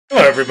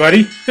Hello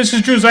everybody, this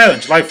is Drew's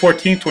Island, July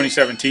 14,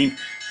 2017.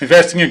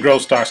 Investing in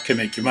growth stocks can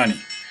make you money.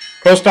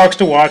 Growth stocks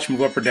to watch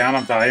move up or down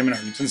on volume and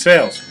earnings and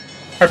sales.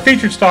 Our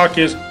featured stock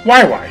is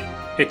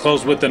YY. It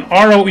closed with an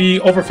ROE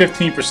over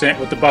 15%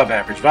 with above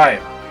average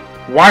volume.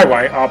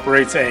 YY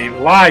operates a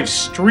live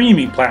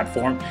streaming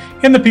platform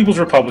in the People's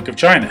Republic of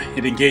China.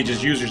 It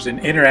engages users in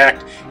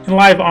interact in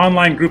live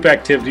online group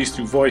activities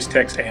through voice,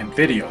 text, and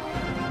video.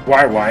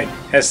 YY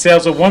has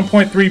sales of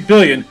 $1.3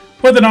 billion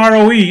with an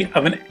ROE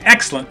of an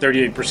excellent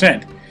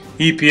 38%.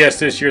 EPS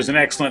this year is an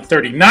excellent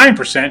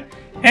 39%,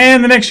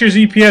 and the next year's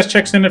EPS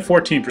checks in at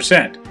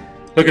 14%.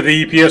 Look at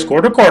the EPS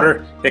quarter to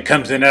quarter, it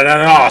comes in at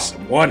an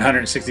awesome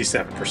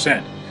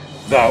 167%.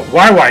 The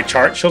YY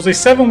chart shows a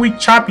 7-week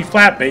choppy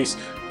flat base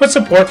with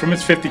support from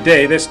its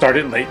 50-day that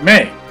started in late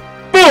May.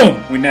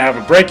 Boom! We now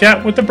have a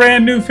breakout with the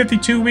brand new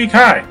 52-week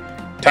high.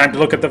 Time to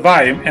look at the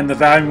volume, and the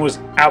volume was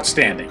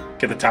outstanding.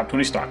 Get the top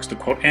 20 stocks, the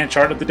quote and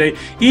chart of the day,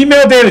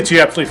 email data to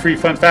you absolutely free,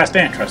 fun, fast,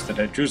 and trusted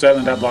at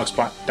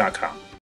drewsisland.blogspot.com.